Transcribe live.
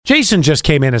Jason just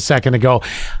came in a second ago.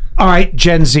 All right,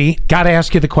 Gen Z, got to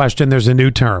ask you the question. There's a new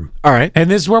term. All right.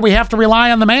 And this is where we have to rely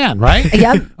on the man, right?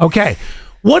 Yep. Okay.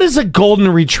 What is a golden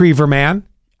retriever, man?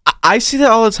 I see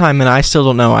that all the time, and I still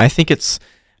don't know. I think it's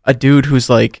a dude who's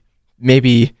like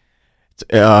maybe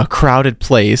a crowded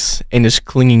place and is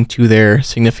clinging to their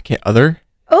significant other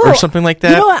or something like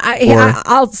that. You know what?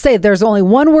 I'll say there's only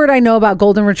one word I know about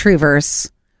golden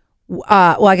retrievers.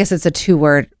 Well, I guess it's a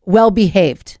 2-word.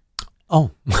 Well-behaved. Oh,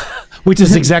 which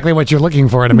is exactly what you're looking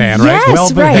for in a man, right?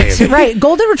 Yes, right.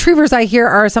 Golden retrievers, I hear,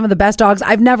 are some of the best dogs.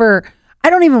 I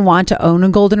don't even want to own a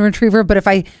golden retriever, but if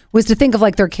I was to think of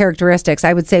like their characteristics,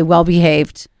 I would say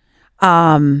well-behaved.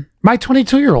 My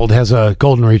 22-year-old has a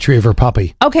golden retriever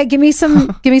puppy. Okay, give me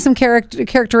some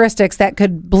characteristics that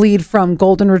could bleed from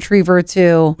golden retriever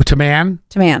to man.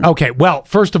 Okay, well,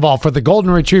 first of all, for the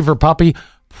golden retriever puppy,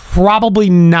 probably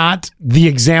not the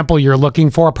example you're looking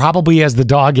for, probably as the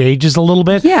dog ages a little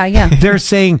bit. Yeah. They're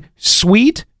saying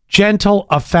sweet, gentle,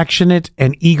 affectionate,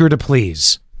 and eager to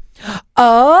please.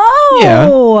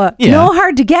 Oh, yeah. No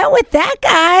hard to get with that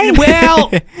guy.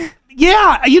 Well,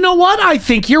 yeah, you know what? I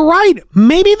think you're right.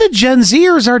 Maybe the Gen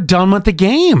Zers are done with the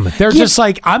game. They're just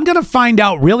like, I'm going to find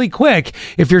out really quick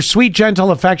if you're sweet,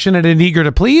 gentle, affectionate, and eager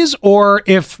to please, or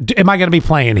am I going to be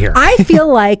playing here? I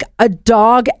feel like a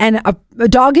dog and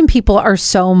people are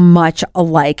so much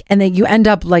alike, and then you end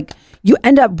up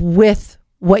with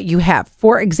what you have.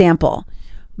 For example,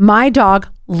 my dog,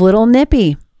 Little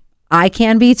Nippy. I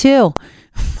can be too.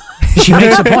 She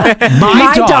makes a point.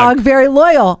 My dog, very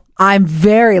loyal. I'm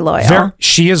very loyal.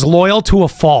 She is loyal to a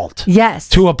fault. Yes.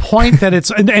 To a point that it's,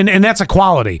 and that's a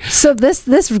quality. So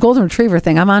this golden retriever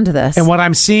thing, I'm onto this. And what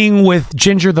I'm seeing with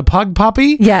Ginger the pug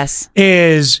puppy, yes,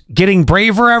 is getting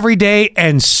braver every day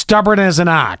and stubborn as an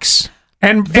ox.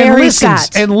 And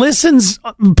listens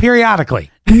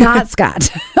periodically. Not Scott.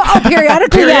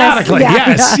 Periodically,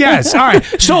 yes. All right.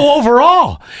 So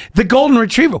overall, the golden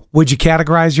retriever, would you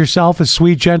categorize yourself as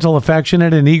sweet, gentle,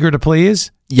 affectionate, and eager to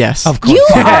please? Yes. Of course. You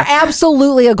are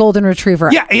absolutely a golden retriever.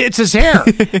 Yeah, it's his hair.